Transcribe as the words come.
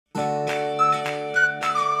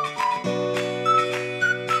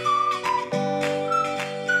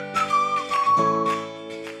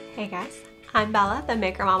I'm Bella, the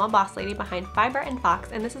Maker Mama boss lady behind Fiber and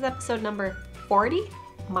Fox, and this is episode number 40,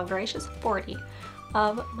 my gracious, 40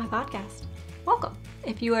 of my podcast. Welcome.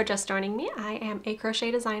 If you are just joining me, I am a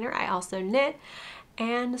crochet designer. I also knit,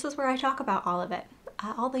 and this is where I talk about all of it,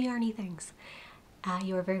 all the yarny things.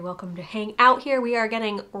 You are very welcome to hang out here. We are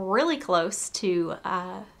getting really close to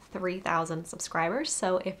 3,000 subscribers,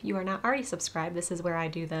 so if you are not already subscribed, this is where I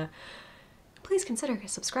do the please consider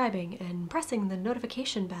subscribing and pressing the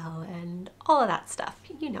notification bell and all of that stuff.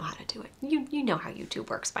 You know how to do it. You know how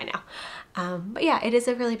YouTube works by now. But yeah, it is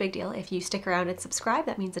a really big deal. If you stick around and subscribe,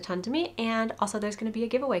 that means a ton to me. And also there's going to be a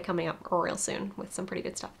giveaway coming up real soon with some pretty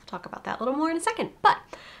good stuff. We'll talk about that a little more in a second. But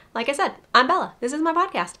like I said, I'm Bella. This is my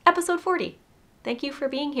podcast, episode 40. Thank you for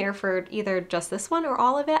being here for either just this one or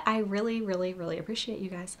all of it. I really, really, really appreciate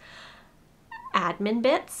you guys. Admin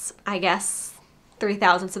bits, I guess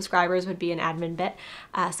 3,000 subscribers would be an admin bit.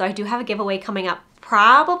 So I do have a giveaway coming up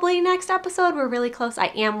probably next episode. We're really close. I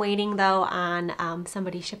am waiting though on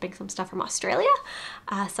somebody shipping some stuff from Australia.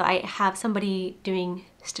 So I have somebody doing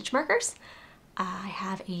stitch markers. I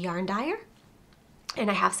have a yarn dyer,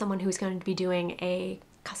 and I have someone who's going to be doing a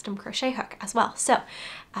custom crochet hook as well. So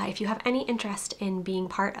if you have any interest in being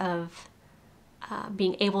part of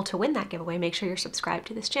being able to win that giveaway, make sure you're subscribed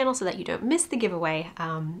to this channel so that you don't miss the giveaway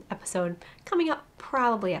episode coming up,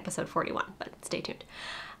 probably episode 41, but stay tuned.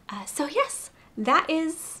 So yes, that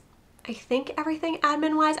is, I think, everything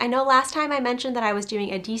admin-wise. I know last time I mentioned that I was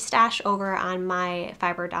doing a destash over on my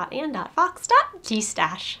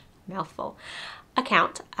fiber.and.fox.dstash, mouthful,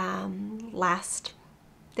 account.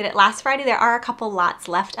 Did it last Friday? There are a couple lots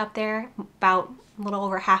left up there, about a little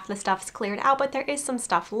over half the stuff's cleared out, but there is some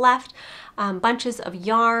stuff left. Bunches of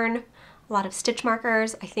yarn, a lot of stitch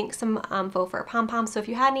markers, I think some faux fur pom-poms. So if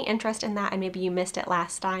you had any interest in that and maybe you missed it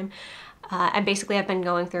last time, and basically I've been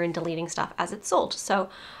going through and deleting stuff as it's sold. So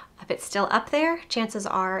if it's still up there, chances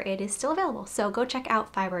are it is still available. So go check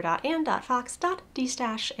out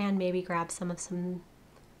fiber.and.fox.dstash and maybe grab some,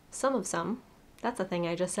 that's a thing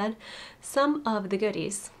I just said, some of the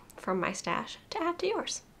goodies from my stash to add to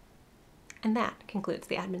yours. And that concludes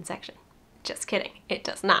the admin section. Just kidding, it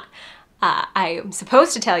does not. I am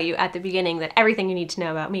supposed to tell you at the beginning that everything you need to know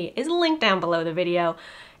about me is linked down below the video,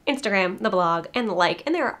 Instagram, the blog, and the like,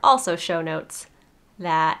 and there are also show notes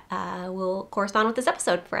that will correspond with this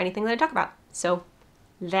episode for anything that I talk about. So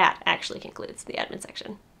that actually concludes the admin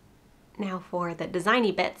section. Now for the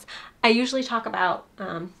designy bits. I usually talk about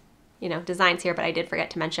designs here, but I did forget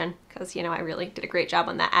to mention, because, I really did a great job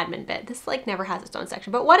on that admin bit. This, never has its own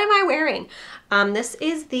section. But what am I wearing? This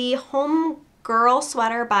is the Home Girl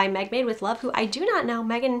sweater by Meg Made with Love, who I do not know.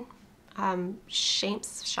 Megan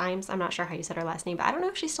Shimes, I'm not sure how you said her last name, but I don't know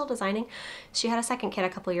if she's still designing. She had a second kid a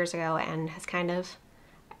couple years ago and has kind of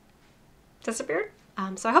disappeared.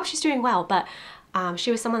 So I hope she's doing well, but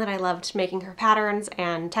she was someone that I loved making her patterns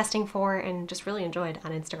and testing for and just really enjoyed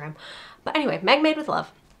on Instagram. But anyway, Meg Made with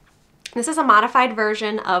Love. This is a modified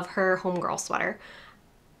version of her Homegirl sweater.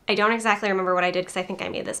 I don't exactly remember what I did because I think I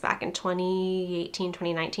made this back in 2018,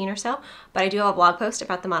 2019 or so, but I do have a blog post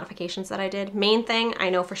about the modifications that I did. Main thing I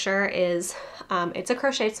know for sure is it's a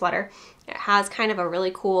crocheted sweater. It has kind of a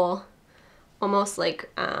really cool, almost like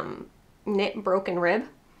knit broken rib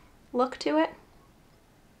look to it.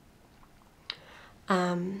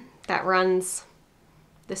 That runs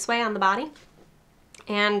this way on the body.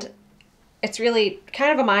 And it's really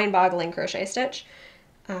kind of a mind-boggling crochet stitch.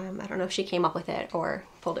 I don't know if she came up with it or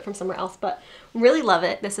pulled it from somewhere else, but really love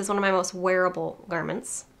it. This is one of my most wearable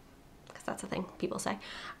garments, because that's a thing people say.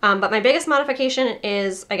 But my biggest modification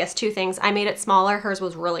is, I guess, two things. I made it smaller. Hers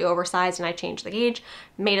was really oversized, and I changed the gauge,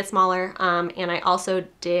 made it smaller, and I also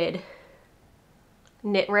did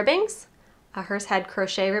knit ribbings. Hers had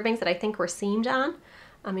crochet ribbings that I think were seamed on.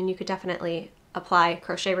 I mean, you could definitely apply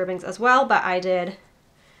crochet ribbings as well, but I did.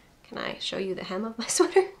 Can I show you the hem of my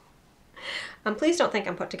sweater? Please don't think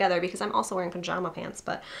I'm put together because I'm also wearing pajama pants,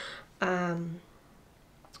 but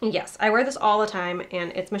yes, I wear this all the time,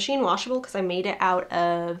 and it's machine washable because I made it out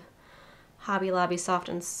of Hobby Lobby Soft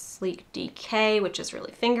and Sleek DK, which is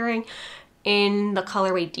really fingering, in the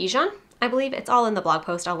colorway Dijon, I believe. It's all in the blog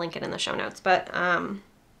post. I'll link it in the show notes, but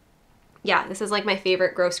yeah, this is like my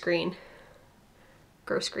favorite gross green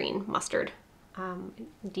mustard.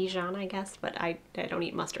 Dijon, I guess, but I don't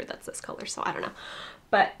eat mustard that's this color, so I don't know.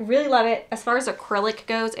 But really love it. As far as acrylic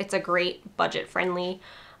goes, it's a great budget-friendly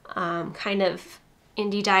kind of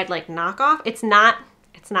indie dyed knockoff. It's not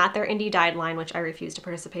their indie dyed line, which I refuse to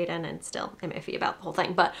participate in and still am iffy about the whole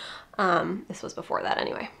thing, but this was before that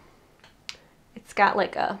anyway. It's got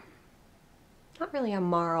a, not really a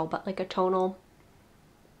marl, but a tonal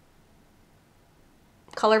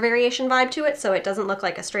color variation vibe to it, so it doesn't look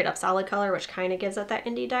like a straight up solid color, which kind of gives it that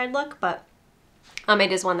indie dyed look, but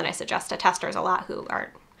it is one that I suggest to testers a lot who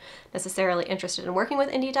aren't necessarily interested in working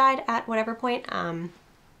with indie dyed at whatever point.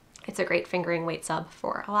 It's a great fingering weight sub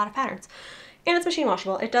for a lot of patterns. And it's machine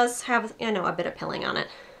washable. It does have, you know, a bit of pilling on it.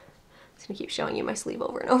 I'm just gonna keep showing you my sleeve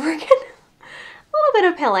over and over again. A little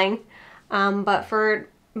bit of pilling, but for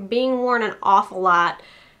being worn an awful lot,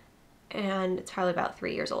 and it's probably about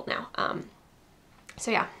 3 years old now. So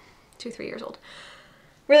yeah, 2-3 years old.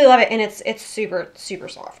 Really love it, and it's super, super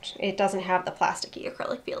soft. It doesn't have the plasticky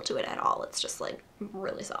acrylic feel to it at all. It's just like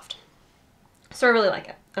really soft. So I really like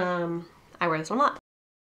it. I wear this one a lot.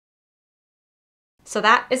 So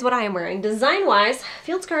that is what I am wearing. Design-wise,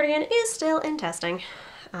 Field's cardigan is still in testing.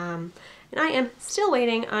 And I am still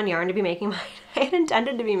waiting on yarn to be making mine. I had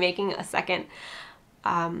intended to be making a second,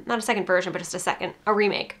 not a second version, but just a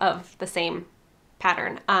remake of the same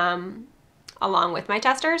pattern along with my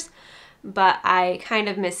testers. But I kind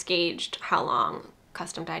of misgauged how long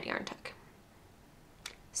custom dyed yarn took.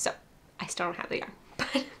 So I still don't have the yarn,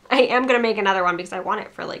 but I am gonna make another one because I want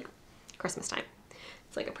it for like Christmas time.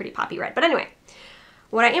 It's like a pretty poppy red. But anyway,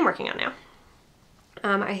 what I am working on now,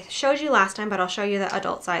 I showed you last time, but I'll show you the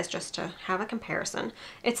adult size just to have a comparison.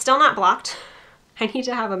 It's still not blocked. I need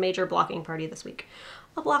to have a major blocking party this week.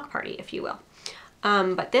 A block party, if you will.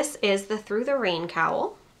 But this is the Through the Rain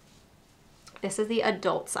Cowl. This is the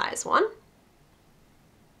adult size one.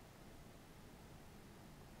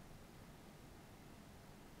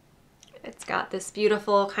 It's got this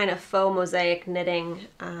beautiful kind of faux mosaic knitting,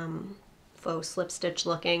 faux slip stitch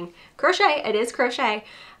looking crochet. It is crochet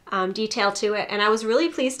detail to it. And I was really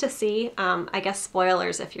pleased to see, I guess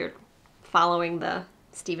spoilers if you're following the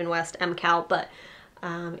Stephen West MCal, but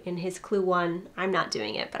in his Clue 1, I'm not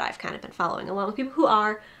doing it, but I've kind of been following along with people who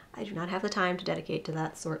are. I do not have the time to dedicate to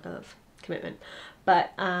that sort of commitment.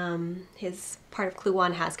 But his part of Clue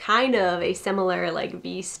 1 has kind of a similar like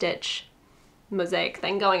V-stitch mosaic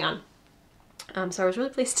thing going on. So I was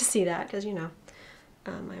really pleased to see that because, you know,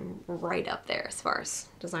 I'm right up there as far as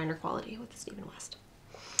designer quality with Stephen West.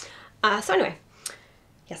 So anyway,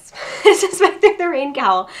 yes, this is my Through the Rain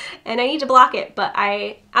Cowl, and I need to block it, but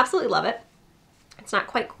I absolutely love it. It's not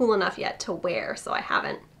quite cool enough yet to wear, so I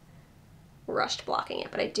haven't rushed blocking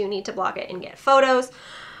it, but I do need to block it and get photos.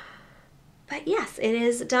 But yes, it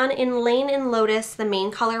is done in Lane and Lotus. The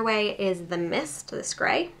main colorway is the Mist, this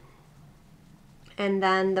gray. And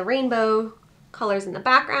then the rainbow colors in the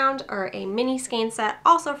background are a mini skein set,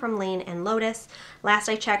 also from Lane and Lotus. Last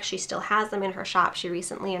I checked, she still has them in her shop. She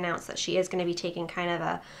recently announced that she is going to be taking kind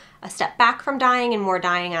of a step back from dyeing and more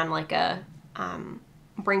dyeing on like a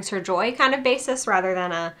brings her joy kind of basis rather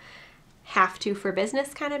than a have to for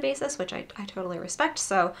business kind of basis, which I totally respect.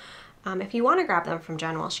 So if you want to grab them from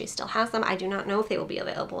Jen while she still has them, I do not know if they will be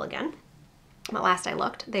available again. But last I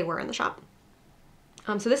looked, they were in the shop.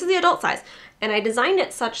 So this is the adult size, and I designed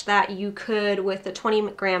it such that you could, with the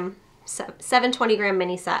 7 20-gram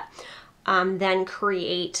mini set, then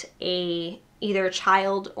create a either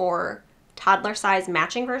child or toddler size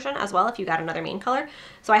matching version as well if you got another main color.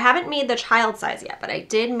 So I haven't made the child size yet, but I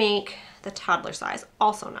did make the toddler size,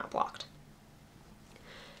 also not blocked.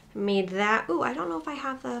 Made that. Ooh, I don't know if I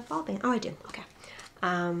have the ball band. Oh, I do. Okay.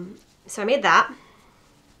 So I made that.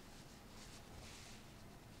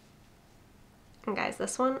 And guys,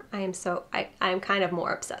 this one, I'm kind of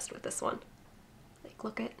more obsessed with this one. Like,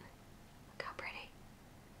 look how pretty.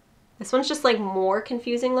 This one's just like more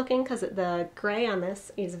confusing looking because the gray on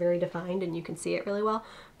this is very defined and you can see it really well.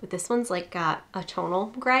 But this one's like got a tonal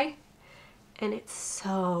gray and it's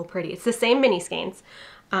so pretty. It's the same mini skeins,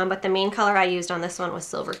 but the main color I used on this one was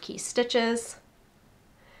Silver Key Stitches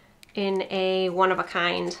in a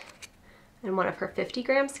one-of-a-kind and one of her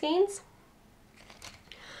 50-gram skeins.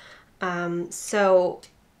 So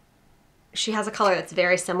she has a color that's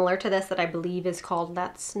very similar to this that I believe is called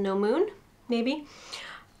that Snow Moon, maybe.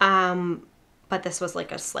 But this was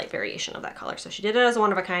like a slight variation of that color. So she did it as a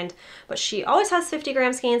one-of-a-kind, but she always has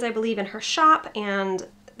 50-gram skeins, I believe, in her shop, and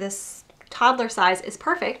this toddler size is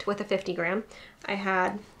perfect with a 50-gram. I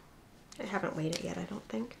haven't weighed it yet, I don't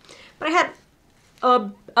think, but I had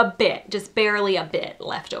a bit, just barely a bit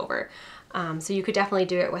left over. So you could definitely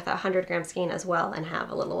do it with a 100-gram skein as well and have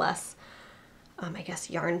a little less, I guess,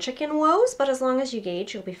 yarn chicken woes, but as long as you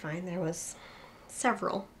gauge, you'll be fine. There was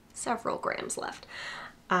several grams left.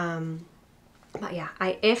 But yeah,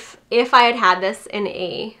 if I had this in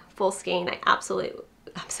a full skein, I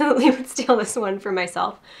absolutely would steal this one for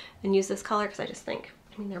myself and use this color because I just think,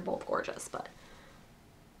 I mean, they're both gorgeous, but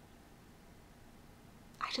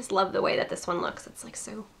I just love the way that this one looks. It's like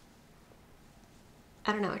so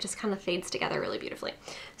I don't know, it just kind of fades together really beautifully.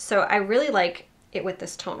 So I really like it with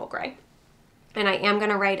this tonal gray. And I am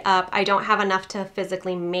gonna write up, I don't have enough to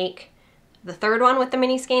physically make the third one with the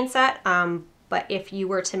mini skein set, but if you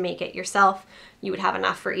were to make it yourself, you would have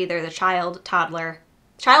enough for either the child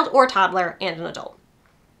or toddler, and an adult.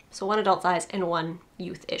 So one adult size and one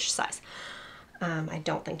youth-ish size. I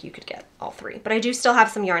don't think you could get all three, but I do still have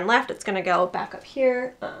some yarn left. It's gonna go back up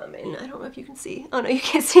here, and I don't know if you can see. Oh no, you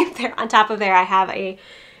can't see up there. On top of there, I have a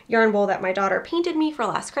yarn bowl that my daughter painted me for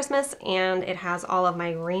last Christmas, and it has all of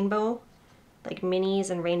my rainbow, like minis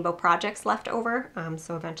and rainbow projects left over.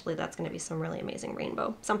 So eventually that's gonna be some really amazing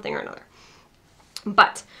rainbow, something or another.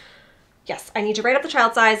 But yes, I need to write up the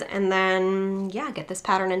child size and then, yeah, get this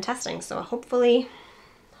pattern in testing. So hopefully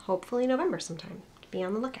November sometime. Be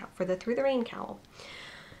on the lookout for the Through the Rain Cowl.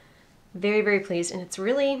 Very, very pleased. And it's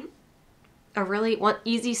really a really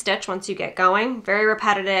easy stitch once you get going. Very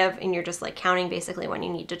repetitive, and you're just like counting basically when you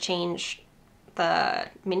need to change the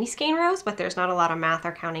mini skein rows, but there's not a lot of math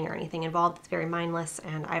or counting or anything involved. It's very mindless,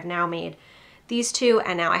 and I've now made these two,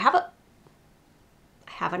 and now I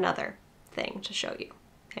have another thing to show you.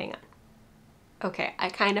 Hang on. Okay, I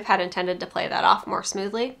kind of had intended to play that off more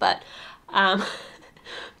smoothly, but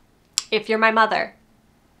if you're my mother,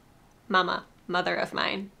 mother of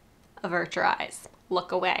mine, avert your eyes,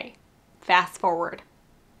 look away, fast forward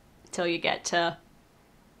until you get to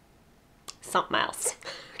something else.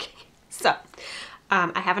 Okay, so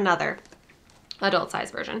I have another adult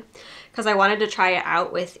size version because I wanted to try it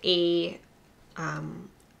out with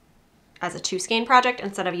as a 2 skein project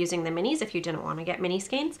instead of using the minis if you didn't want to get mini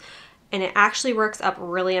skeins. And it actually works up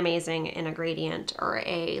really amazing in a gradient or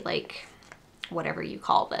a, like, whatever you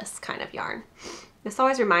call this kind of yarn. This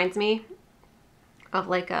always reminds me of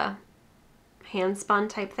like a hand spun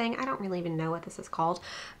type thing. I don't really even know what this is called,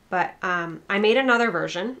 but I made another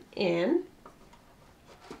version in,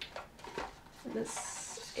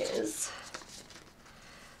 this is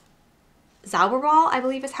Zauberball, I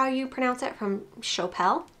believe is how you pronounce it, from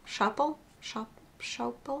Schopel,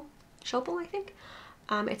 I think.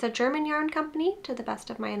 It's a German yarn company, to the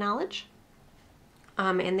best of my knowledge.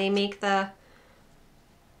 And they make the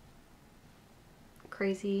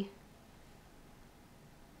crazy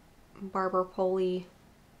barber pole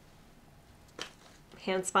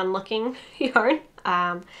hand spun looking yarn.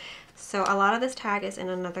 So a lot of this tag is in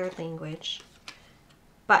another language,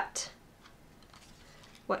 but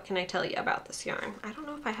what can I tell you about this yarn? I don't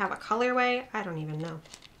know if I have a colorway. I don't even know.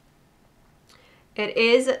 It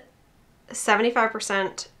is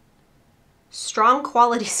 75% strong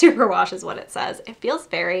quality superwash is what it says. It feels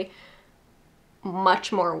very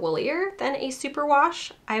much more woollier than a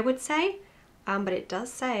superwash, I would say, but it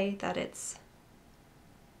does say that it's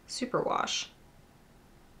superwash,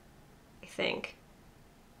 I think.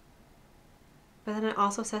 But then it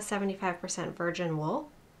also says 75% virgin wool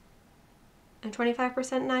and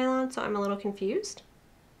 25% nylon, so I'm a little confused.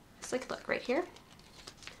 Let's like look right here.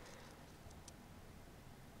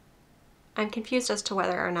 I'm confused as to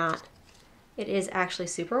whether or not it is actually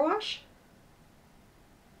superwash.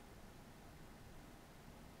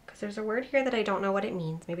 There's a word here that I don't know what it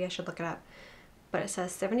means. Maybe I should look it up. But it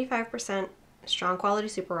says 75% strong quality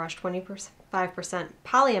superwash, 25%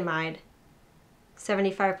 polyamide,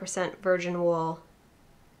 75% virgin wool,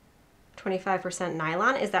 25%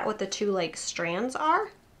 nylon. Is that what the two like strands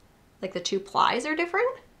are? Like the two plies are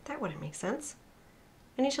different? That wouldn't make sense.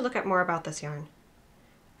 I need to look up more about this yarn.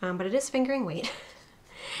 But it is fingering weight.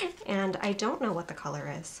 And I don't know what the color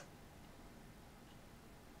is.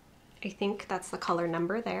 I think that's the color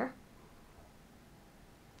number there.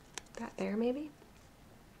 That there maybe.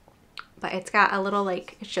 But it's got a little,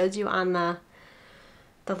 like, it shows you on the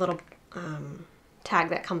little tag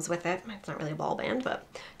that comes with it. It's not really a ball band, but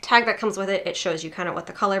tag that comes with it, it shows you kind of what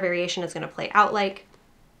the color variation is going to play out like.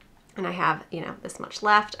 And I have, you know, this much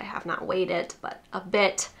left. I have not weighed it, but a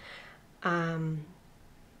bit.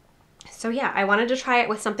 So yeah, I wanted to try it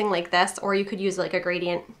with something like this, or you could use like a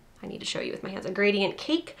gradient. I need to show you with my hands, a gradient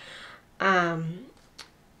cake. And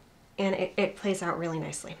it plays out really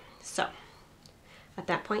nicely. So at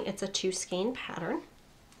that point, it's a 2 skein pattern,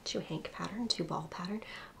 2 hank pattern, 2 ball pattern.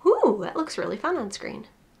 Ooh, that looks really fun on screen.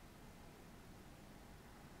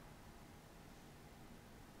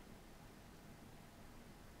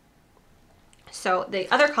 So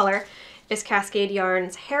the other color is Cascade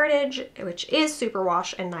Yarns Heritage, which is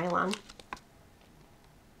superwash and nylon.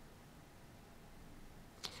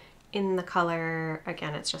 In the color,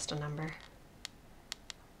 again, it's just a number.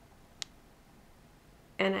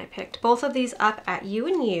 And I picked both of these up at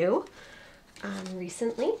U&U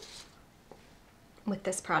recently with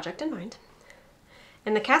this project in mind.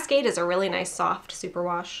 And the Cascade is a really nice soft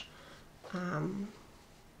superwash.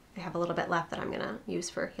 I have a little bit left that I'm going to use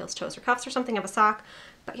for heels, toes, or cuffs or something of a sock.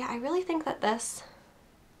 But yeah, I really think that this,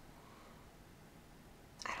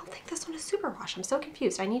 I don't think this one is superwash. I'm so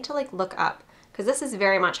confused. I need to like look up because this is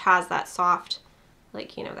very much has that soft,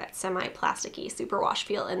 like, you know, that semi-plasticky superwash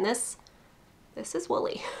feel. And this is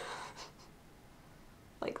woolly.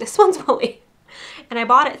 Like this one's woolly. And I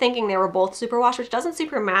bought it thinking they were both superwash, which doesn't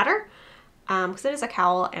super matter because it is a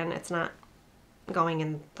cowl and it's not going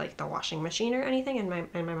in like the washing machine or anything. And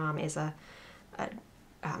my mom is a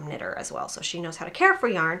knitter as well, so she knows how to care for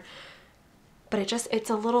yarn. But it's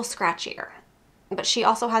a little scratchier. But she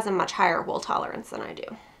also has a much higher wool tolerance than I do.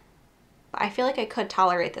 But I feel like I could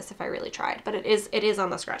tolerate this if I really tried. But it is on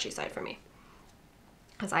the scratchy side for me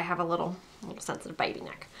because I have a little sensitive baby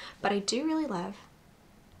neck. But I do really love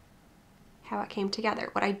how it came together.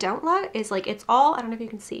 What I don't love is like it's all, I don't know if you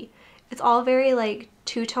can see, it's all very like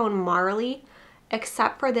two-tone marley,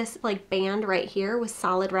 except for this like band right here with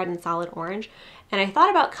solid red and solid orange. And I thought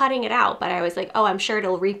about cutting it out, but I was like, oh, I'm sure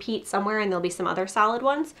it'll repeat somewhere and there'll be some other solid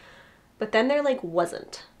ones. But then there like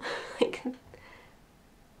wasn't.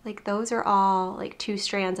 like those are all like 2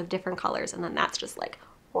 strands of different colors, and then that's just like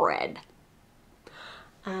red.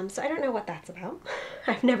 So I don't know what that's about.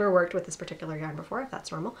 I've never worked with this particular yarn before, if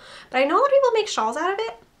that's normal. But I know a lot of people make shawls out of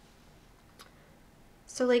it.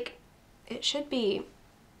 So like it should be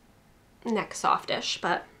neck softish,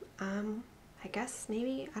 but I guess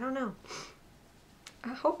maybe, I don't know.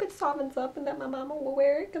 I hope it softens up and that my mama will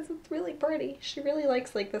wear it because it's really pretty. She really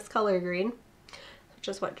likes like this color green, which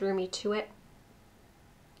is what drew me to it,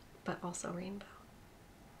 but also rainbow.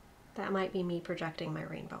 That might be me projecting my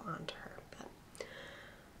rainbow onto her.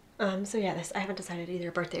 But so yeah, this I haven't decided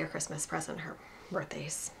either birthday or Christmas present. Her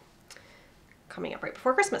birthday's coming up right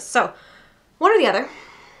before Christmas, so one or the other.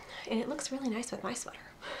 And it looks really nice with my sweater.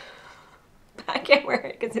 I can't wear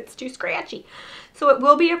it because it's too scratchy. So it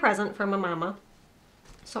will be a present from a mama.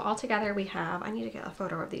 So all together we have, I need to get a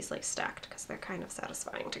photo of these like stacked because they're kind of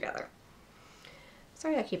satisfying together.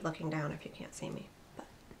 Sorry I keep looking down if you can't see me. But.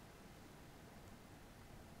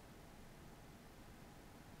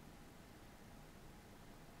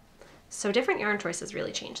 So different yarn choices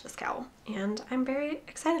really change this cowl, and I'm very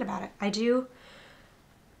excited about it. I don't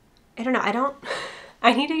know,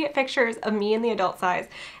 I need to get pictures of me in the adult size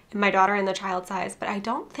and my daughter in the child size, but I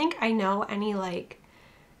don't think I know any like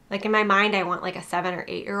in my mind I want like a 7 or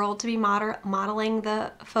 8-year-old to be modeling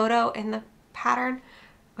the photo in the pattern,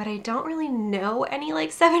 but I don't really know any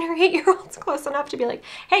like 7 or 8-year-olds close enough to be like,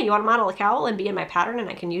 hey, you want to model a cowl and be in my pattern and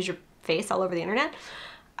I can use your face all over the internet?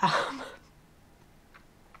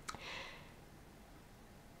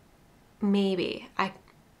 Maybe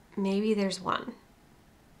there's one.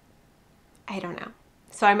 I don't know.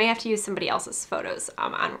 So I may have to use somebody else's photos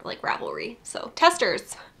on like Ravelry. So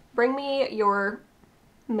testers, bring me your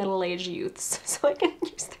middle-aged youths so I can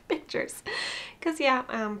use their pictures. Because yeah,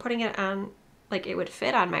 putting it on, like it would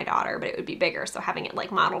fit on my daughter, but it would be bigger. So having it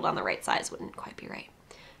like modeled on the right size wouldn't quite be right.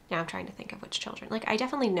 Now I'm trying to think of which children. Like I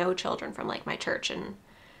definitely know children from like my church and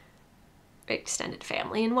extended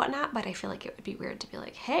family and whatnot, but I feel like it would be weird to be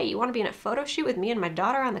like, hey, you want to be in a photo shoot with me and my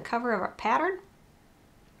daughter on the cover of our pattern?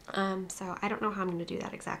 So I don't know how I'm going to do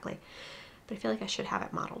that exactly, but I feel like I should have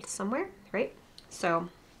it modeled somewhere, right? So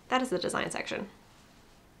that is the design section.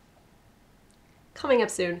 Coming up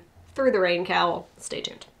soon, Through the Rain Cowl. Stay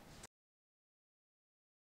tuned.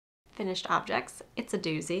 Finished objects. It's a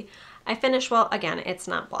doozy. I finished, well, again, it's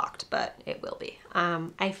not blocked, but it will be.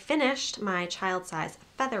 I finished my child size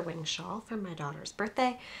feather wing shawl for my daughter's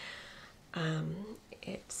birthday.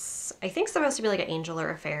 It's, I think, supposed to be like an angel or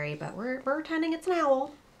a fairy, but we're pretending it's an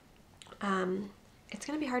owl. It's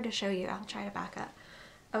gonna be hard to show you. I'll try to back up.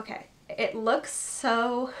 Okay, it looks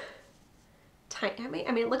so tiny.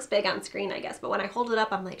 I mean, it looks big on screen, I guess, but when I hold it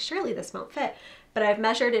up, I'm like, surely this won't fit. But I've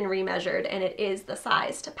measured and remeasured, and it is the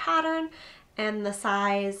size to pattern and the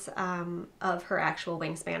size of her actual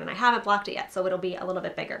wingspan, and I haven't blocked it yet, so it'll be a little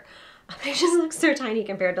bit bigger. It just looks so tiny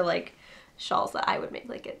compared to like shawls that I would make.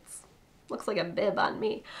 Like looks like a bib on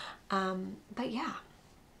me. But yeah,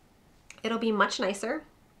 it'll be much nicer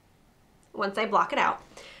once I block it out.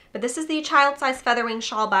 But this is the child size feather wing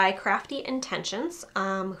shawl by Crafty Intentions,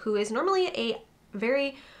 who is normally a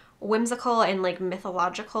very whimsical and like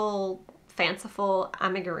mythological, fanciful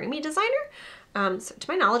amigurumi designer. So to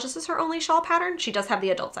my knowledge, this is her only shawl pattern. She does have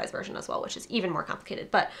the adult size version as well, which is even more complicated,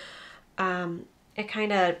 but it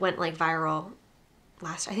kind of went like viral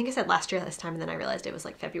I think I said last year this time, and then I realized it was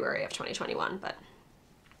like February of 2021, but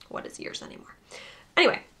what is years anymore?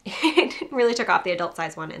 Anyway, it really took off the adult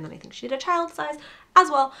size one, and then I think she did a child size as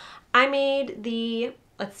well. I made the,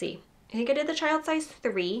 let's see, I think I did the child size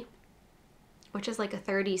 3, which is like a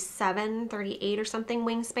 37, 38 or something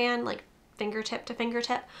wingspan, like fingertip to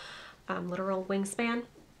fingertip, literal wingspan.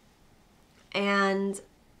 And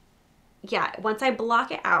yeah, once I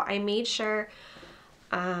block it out, I made sure,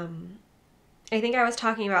 I think I was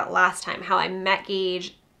talking about last time how I met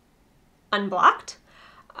gauge unblocked.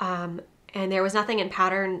 And there was nothing in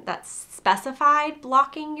pattern that specified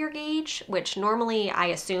blocking your gauge, which normally I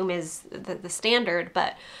assume is the standard,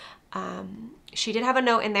 but she did have a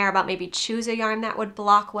note in there about maybe choose a yarn that would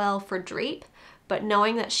block well for drape, but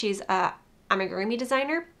knowing that she's a amigurumi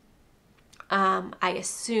designer, I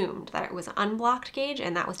assumed that it was an unblocked gauge,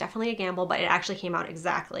 and that was definitely a gamble, but it actually came out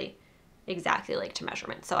exactly like to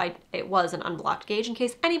measurement. So it was an unblocked gauge, in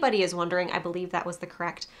case anybody is wondering. I believe that was the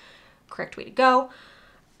correct way to go.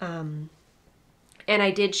 And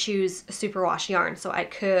I did choose a superwash yarn so I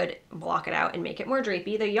could block it out and make it more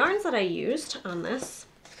drapey. The yarns that I used on this,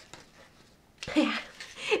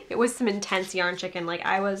 it was some intense yarn chicken. Like,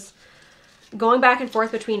 I was going back and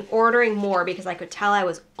forth between ordering more because I could tell I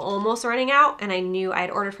was almost running out, and I knew I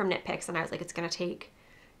had ordered from Knit Picks, and I was like, it's gonna take,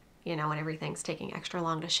 you know, and everything's taking extra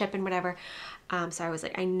long to ship and whatever. So I was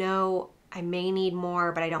like, I know I may need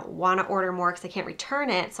more, but I don't want to order more because I can't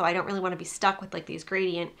return it, so I don't really want to be stuck with like these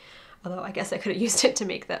gradient. Although I guess I could have used it to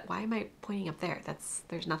make that. Why am I pointing up there?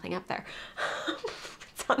 There's nothing up there.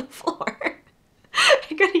 It's on the floor. I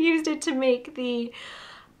could have used it to make the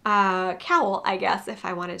cowl, I guess, if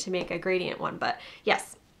I wanted to make a gradient one. But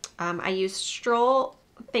yes, I used Stroll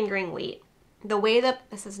fingering weight. The way that,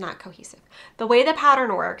 this is not cohesive. The way the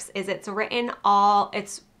pattern works is it's written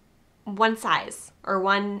it's one size or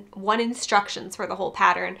one instructions for the whole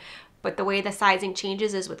pattern. But the way the sizing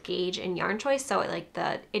changes is with gauge and yarn choice. So like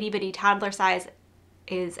the itty bitty toddler size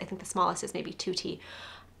is, I think the smallest is maybe 2T.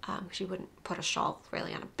 She wouldn't put a shawl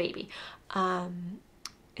really on a baby. I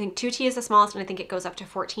think 2T is the smallest, and I think it goes up to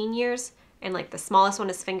 14 years. And like the smallest one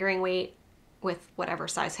is fingering weight with whatever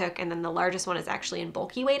size hook. And then the largest one is actually in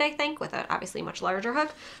bulky weight, I think, with an obviously much larger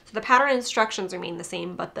hook. So the pattern instructions remain the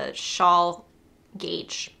same, but the shawl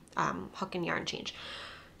gauge, hook and yarn change.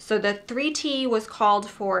 So the 3T was called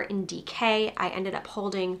for in DK. I ended up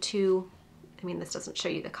holding 2, I mean, this doesn't show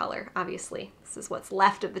you the color, obviously. This is what's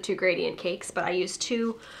left of the 2 gradient cakes, but I used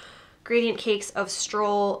 2 gradient cakes of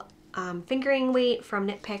Stroll fingering weight from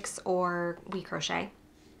Knit Picks or We Crochet.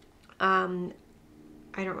 I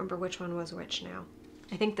don't remember which one was which now.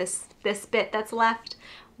 I think this bit that's left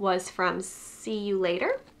was from See You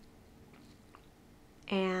Later.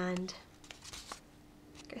 And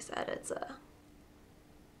like I said, it's a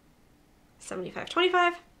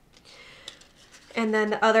 75-25. And then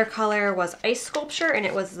the other color was Ice Sculpture, and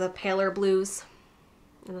it was the paler blues.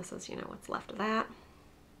 And this is, you know, what's left of that.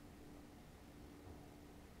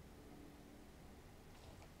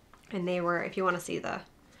 And they were, if you want to see the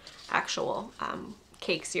actual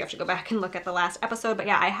cakes, you have to go back and look at the last episode. But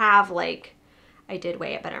yeah, I have like, I did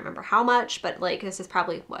weigh it, but I don't remember how much, but like this is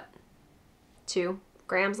probably what, 2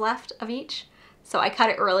 grams left of each. So I cut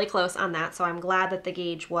it really close on that. So I'm glad that the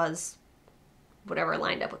gauge was whatever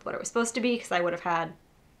lined up with what it was supposed to be, because I would have had,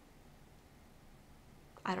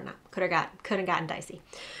 I don't know, could have gotten dicey.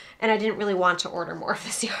 And I didn't really want to order more of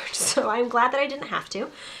this yarn, so I'm glad that I didn't have to.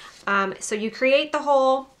 So you create the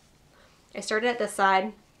whole, I started at this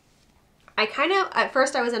side. I kind of, at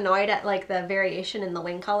first I was annoyed at like the variation in the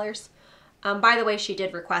wing colors. By the way, she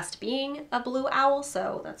did request being a blue owl,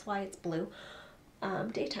 so that's why it's blue.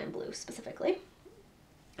 Daytime blue specifically.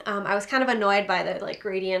 I was kind of annoyed by the like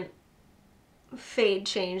gradient fade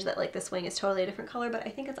change, that like this wing is totally a different color, but I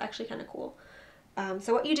think it's actually kind of cool.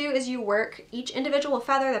 So what you do is you work each individual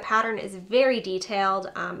feather. The pattern is very detailed.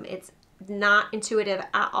 It's not intuitive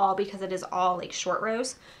at all because it is all like short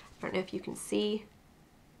rows. I don't know if you can see,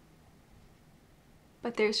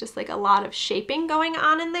 but there's just like a lot of shaping going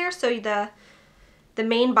on in there. So the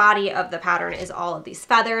main body of the pattern is all of these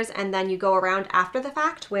feathers, and then you go around after the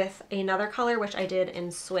fact with another color, which I did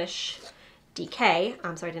in Swish DK.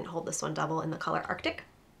 So I didn't hold this one double, in the color Arctic.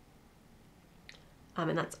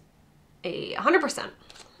 And that's a 100%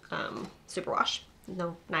 superwash,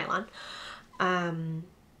 no nylon.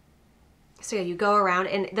 So yeah, you go around,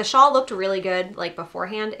 and the shawl looked really good like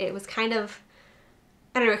beforehand. It was kind of,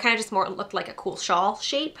 I don't know, it kind of just more looked like a cool shawl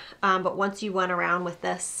shape. But once you went around with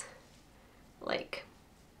this, like,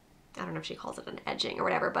 I don't know if she calls it an edging or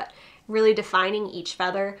whatever, but really defining each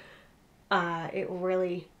feather, it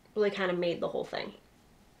really kind of made the whole thing.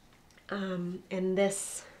 And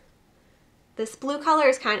this This blue color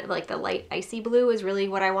is kind of like the light icy blue is really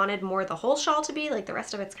what I wanted more the whole shawl to be. Like the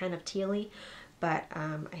rest of it's kind of tealy, but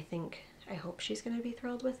I hope she's going to be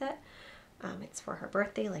thrilled with it. It's for her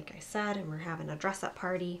birthday, like I said, and we're having a dress-up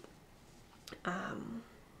party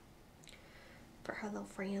for her little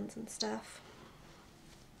friends and stuff.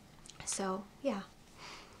 So yeah,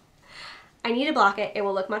 I need to block it. It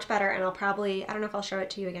will look much better, and I'll probably, I don't know if I'll show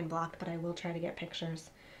it to you again blocked, but I will try to get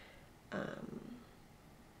pictures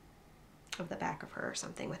of the back of her or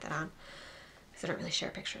something with it on, because I don't really share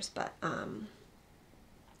pictures, but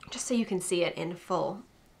just so you can see it in full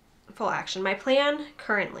action. My plan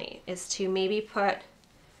currently is to maybe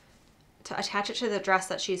attach it to the dress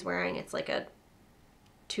that she's wearing. It's like a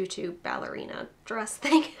tutu ballerina dress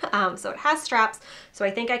thing. So it has straps, so I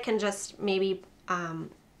think I can just maybe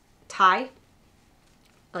tie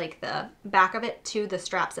like the back of it to the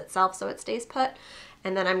straps itself so it stays put.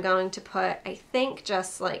 And then I'm going to put, I think,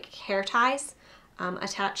 just like hair ties,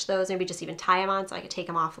 attach those, maybe just even tie them on so I could take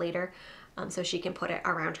them off later, so she can put it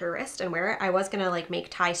around her wrist and wear it. I was gonna like make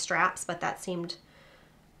tie straps, but that seemed,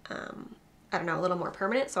 I don't know, a little more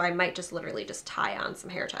permanent, so I might just literally just tie on some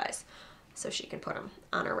hair ties so she can put them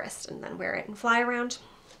on her wrist and then wear it and fly around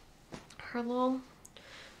her little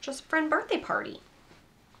just friend birthday party.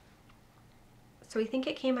 So I think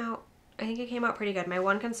it came out pretty good. My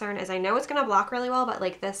one concern is I know it's gonna block really well, but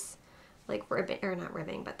like this, like ribbon, or not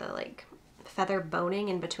ribbing, but the like feather boning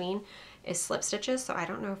in between is slip stitches, so I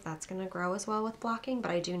don't know if that's gonna grow as well with blocking,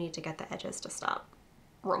 but I do need to get the edges to stop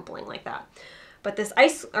rumpling like that. But this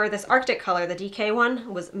this Arctic color, the DK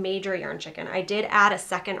one, was major yarn chicken. I did add a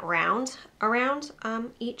second round around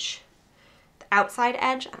each outside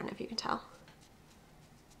edge. I don't know if you can tell.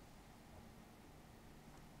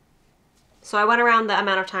 So I went around the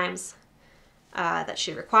amount of times that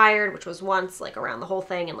she required, which was once, like around the whole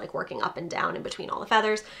thing and like working up and down in between all the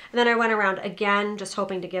feathers. And then I went around again, just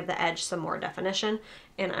hoping to give the edge some more definition.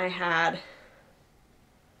 And I had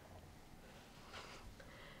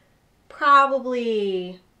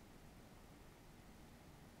probably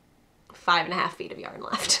 5.5 feet of yarn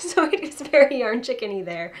left. So it was very yarn chickeny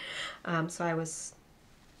there. So I was,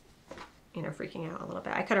 you know, freaking out a little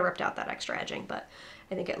bit. I could have ripped out that extra edging, but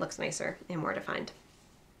I think it looks nicer and more defined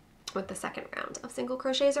with the second round of single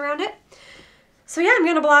crochets around it. So yeah, I'm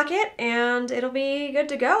gonna block it and it'll be good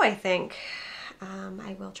to go, I think.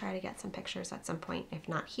 I will try to get some pictures at some point, if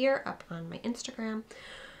not here, up on my Instagram.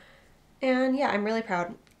 And yeah, I'm really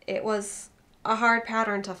proud. It was a hard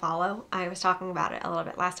pattern to follow. I was talking about it a little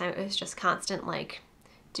bit last time. It was just constant, like,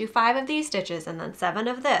 do 5 of these stitches and then 7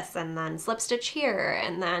 of this and then slip stitch here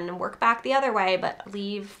and then work back the other way but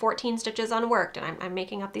leave 14 stitches unworked. And I'm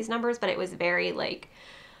making up these numbers, but it was very like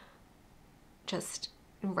just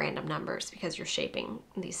random numbers because you're shaping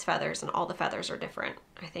these feathers and all the feathers are different.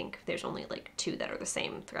 I think there's only like 2 that are the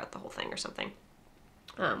same throughout the whole thing or something,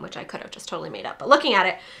 which I could have just totally made up. But looking at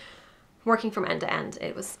it, working from end to end,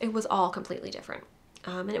 it was all completely different.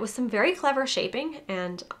 And it was some very clever shaping,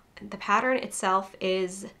 and the pattern itself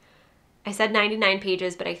is, I said 99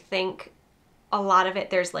 pages, but I think a lot of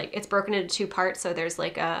it, there's like, it's broken into 2 parts. So there's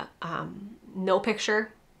like a no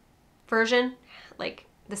picture version. Like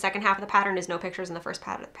the second half of the pattern is no pictures and the first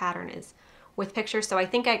pattern is with pictures. So I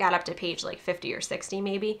think I got up to page like 50 or 60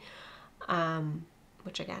 maybe,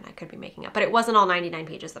 which again, I could be making up, but it wasn't all 99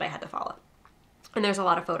 pages that I had to follow. And there's a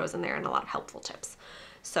lot of photos in there and a lot of helpful tips.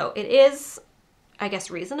 So it is, I guess,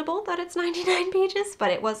 reasonable that it's 99 pages,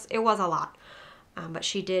 but it was a lot. But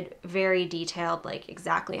she did very detailed, like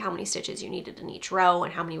exactly how many stitches you needed in each row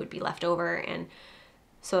and how many would be left over. And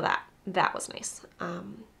so that was nice.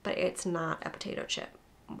 But it's not a potato chip.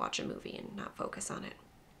 Watch a movie and not focus on it.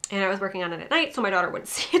 And I was working on it at night, so my daughter wouldn't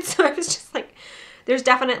see it. So I was just like, there's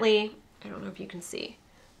definitely, I don't know if you can see,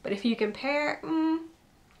 but if you compare,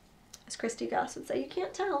 as Christy Goss would say, you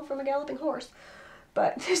can't tell from a galloping horse.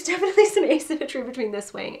 But there's definitely some asymmetry between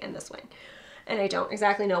this wing and this wing. And I don't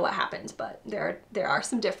exactly know what happened, but there are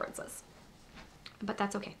some differences. But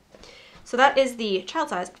that's okay. So that is the child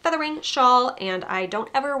size feathering shawl, and I don't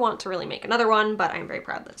ever want to really make another one, but I'm very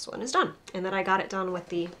proud that this one is done and that I got it done with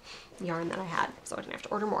the yarn that I had, so I didn't have to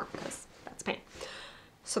order more because that's a pain.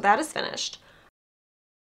 So that is finished.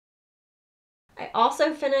 I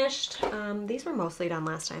also finished, these were mostly done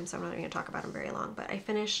last time, so I'm not even going to talk about them very long, but I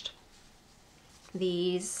finished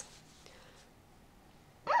these,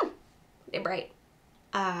 they're bright,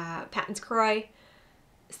 Patton's Croy,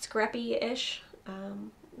 scrappy-ish.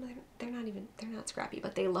 They're not scrappy,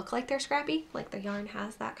 but they look like they're scrappy. Like the yarn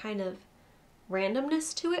has that kind of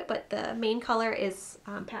randomness to it, but the main color is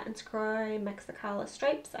Patton's Croy Mexicala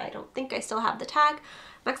Stripes. I don't think I still have the tag.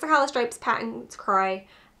 Mexicala Stripes, Patton's Croy,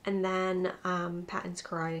 And then Patton's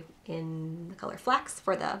Croy in the color Flex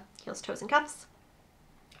for the heels, toes, and cuffs.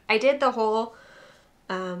 I did the whole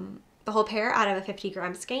pair out of a 50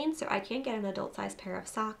 gram skein, so I can get an adult size pair of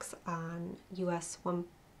socks on US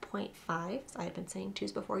 1.5s. I had been saying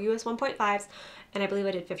 2s before, US 1.5s, and I believe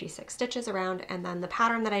I did 56 stitches around. And then the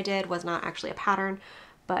pattern that I did was not actually a pattern,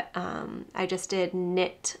 but I just did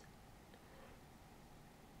knit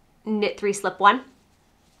 3, slip 1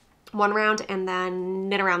 round, and then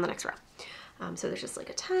knit around the next row. So there's just like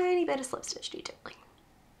a tiny bit of slip stitch detailing.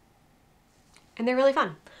 And they're really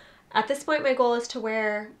fun. At this point, my goal is to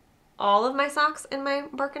wear all of my socks in my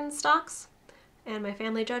Birkenstocks, and my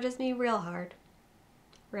family judges me real hard.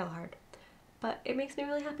 Real hard. But it makes me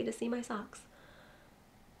really happy to see my socks.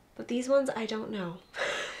 But these ones, I don't know.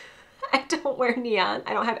 I don't wear neon.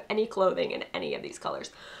 I don't have any clothing in any of these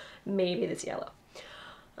colors. Maybe this yellow.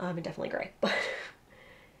 And definitely gray. But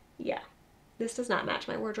yeah, this does not match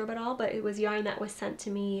my wardrobe at all, but it was yarn that was sent to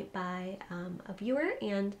me by a viewer,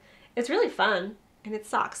 and it's really fun. And it's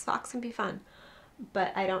socks. Socks can be fun.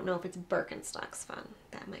 But I don't know if it's Birkenstocks fun.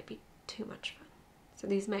 That might be too much fun. So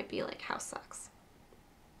these might be like house socks.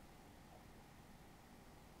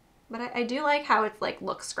 But I do like how it's like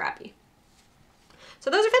looks scrappy.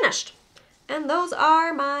 So those are finished. And those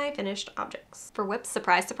are my finished objects. For whips,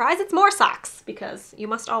 surprise, surprise, it's more socks, because you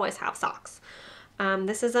must always have socks.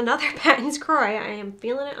 This is another Patton's Croy. I am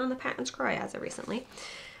feeling it on the Patton's Croy as of recently.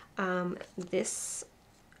 This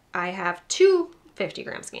I have 2 50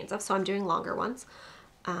 gram skeins of, so I'm doing longer ones.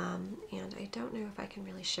 And I don't know if I can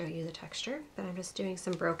really show you the texture, but I'm just doing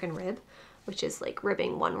some broken rib, which is like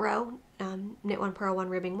ribbing 1 row, knit 1, purl 1,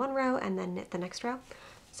 ribbing 1 row, and then knit the next row.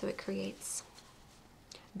 So it creates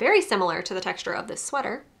very similar to the texture of this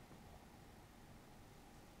sweater.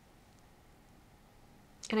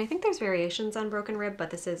 And I think there's variations on broken rib, but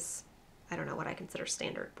this is, I don't know what I consider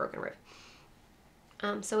standard broken rib.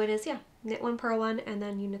 So it is, yeah, knit 1, purl 1, and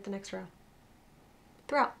then you knit the next row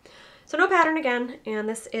throughout. So no pattern again, and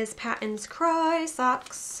this is Patton's Croy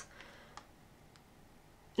socks.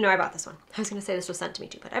 No, I bought this one. I was going to say this was sent to me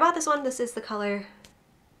too, but I bought this one. This is the color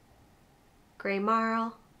Gray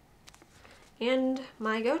Marl, and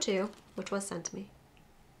my go-to, which was sent to me,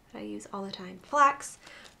 that I use all the time, Flax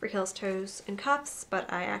for heels, toes, and cuffs.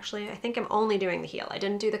 But I think I'm only doing the heel. I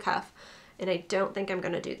didn't do the cuff, and I don't think I'm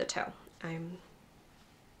going to do the toe. I'm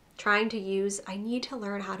trying to use, I need to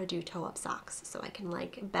learn how to do toe-up socks so I can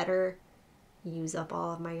like better use up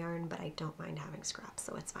all of my yarn, but I don't mind having scraps,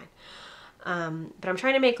 so it's fine. But I'm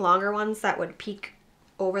trying to make longer ones that would peek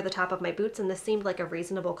over the top of my boots, and this seemed like a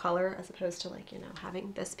reasonable color as opposed to like, you know,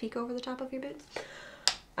 having this peek over the top of your boots.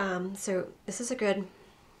 So this is a good,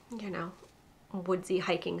 you know, woodsy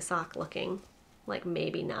hiking sock looking, like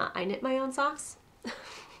maybe not I knit my own socks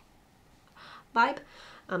vibe.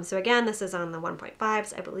 So again, this is on the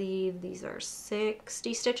 1.5s. I believe these are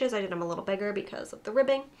 60 stitches. I did them a little bigger because of the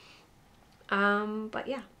ribbing. But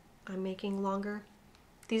yeah, I'm making longer.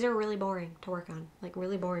 These are really boring to work on, like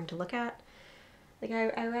really boring to look at. Like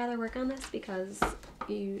I rather work on this because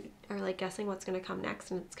you are like guessing what's gonna come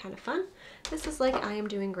next, and it's kind of fun. This is like I am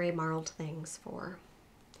doing gray marled things for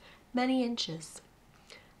many inches,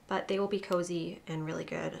 but they will be cozy and really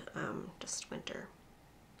good, just winter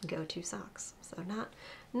go-to socks. So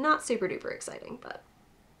not super duper exciting, but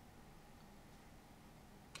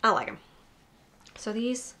I like them. So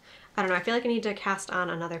these, I don't know, I feel like I need to cast on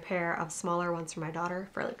another pair of smaller ones for my daughter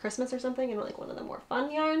for like Christmas or something, and like one of the more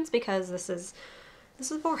fun yarns, because this is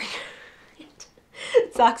boring.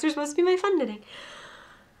 Socks are supposed to be my fun knitting.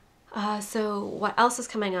 So what else is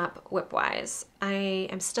coming up whip-wise? I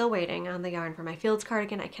am still waiting on the yarn for my Fields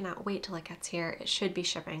cardigan. I cannot wait till it gets here. It should be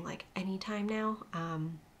shipping like anytime now.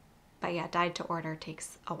 But yeah, dyed to order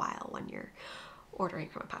takes a while when you're ordering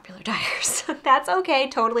from a popular dyer. So that's okay,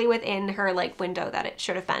 totally within her like window that it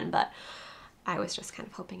should have been, but I was just kind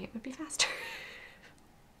of hoping it would be faster.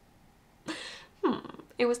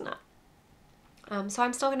 It was not. So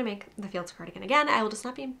I'm still going to make the Fields cardigan again. I will just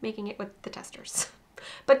not be making it with the testers.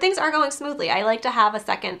 But things are going smoothly. I like to have a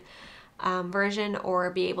second version, or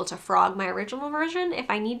be able to frog my original version if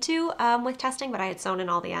I need to with testing, but I had sewn in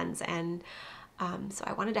all the ends, and so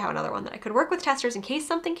I wanted to have another one that I could work with testers in case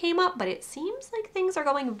something came up, but it seems like things are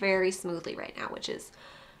going very smoothly right now, which is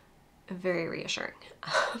very reassuring.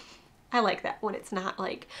 I like that when it's not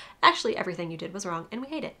like, actually everything you did was wrong and we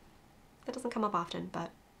hate it. That doesn't come up often, but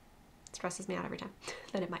it stresses me out every time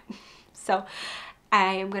that it might. So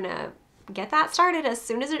I am gonna get that started as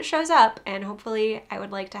soon as it shows up, and hopefully I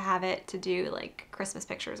would like to have it to do like Christmas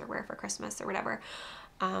pictures or wear for Christmas or whatever.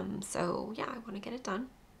 So yeah, I want to get it done.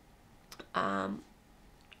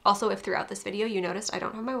 Also, if throughout this video you noticed I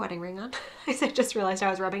don't have my wedding ring on, I just realized I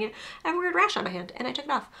was rubbing it. I have a weird rash on my hand and I took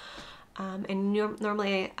it off. And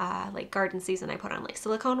normally, like garden season, I put on like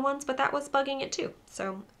silicone ones, but that was bugging it too.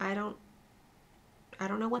 So I don't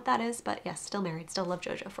know what that is, but yes, still married, still love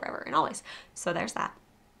JoJo forever and always. So there's that.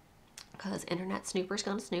 Because internet snooper's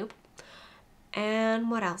gonna snoop. And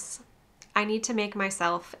what else? I need to make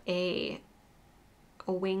myself a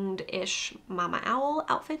winged-ish mama owl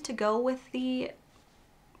outfit to go with the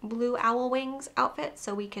blue owl wings outfit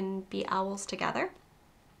so we can be owls together.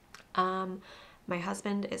 My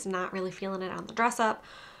husband is not really feeling it on the dress up,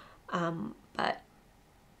 but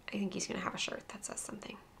I think he's gonna have a shirt that says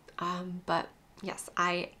something. But yes,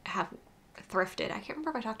 I have thrifted, I can't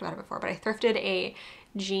remember if I talked about it before, but I thrifted a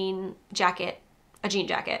jean jacket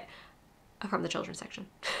from the children's section.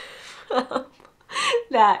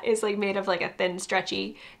 That is like made of like a thin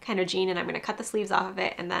stretchy kind of jean, and I'm going to cut the sleeves off of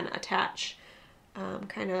it and then attach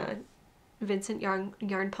kind of Vincent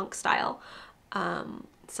yarn punk style,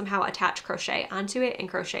 somehow attach crochet onto it and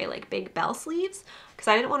crochet like big bell sleeves, because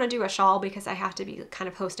I didn't want to do a shawl because I have to be kind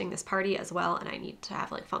of hosting this party as well and I need to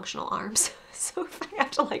have like functional arms. So if I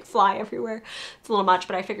have to like fly everywhere, it's a little much,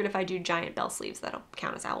 but I figured if I do giant bell sleeves, that'll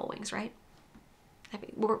count as owl wings, right? I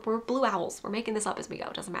mean, we're blue owls. We're making this up as we go.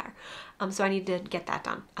 It doesn't matter. So I need to get that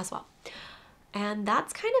done as well. And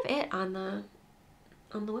that's kind of it on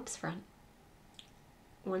the whips front.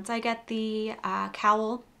 Once I get the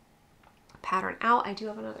cowl pattern out, I do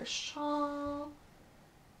have another shawl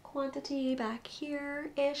quantity back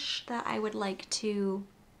here-ish that I would like to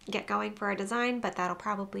get going for a design, but that'll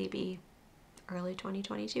probably be early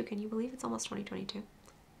 2022. Can you believe it's almost 2022?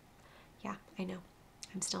 Yeah, I know.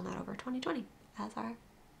 I'm still not over 2020. As are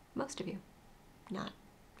most of you. Not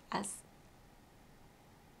as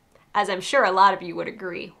I'm sure a lot of you would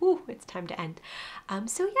agree. Whew, it's time to end.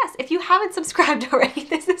 So yes, if you haven't subscribed already,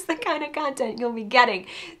 this is the kind of content you'll be getting.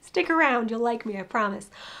 Stick around, you'll like me, I promise.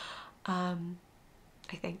 I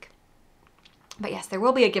think. But yes, there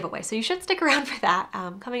will be a giveaway, so you should stick around for that.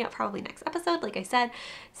 Coming up probably next episode, like I said.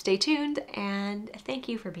 Stay tuned, and thank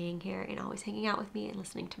you for being here and always hanging out with me and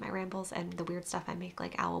listening to my rambles and the weird stuff I make,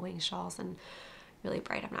 like owl wing shawls and really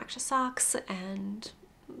bright obnoxious socks and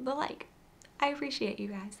the like. I appreciate you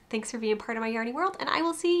guys. Thanks for being part of my yarny world, and I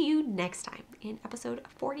will see you next time in episode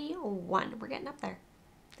 41. We're getting up there.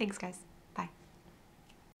 Thanks, guys.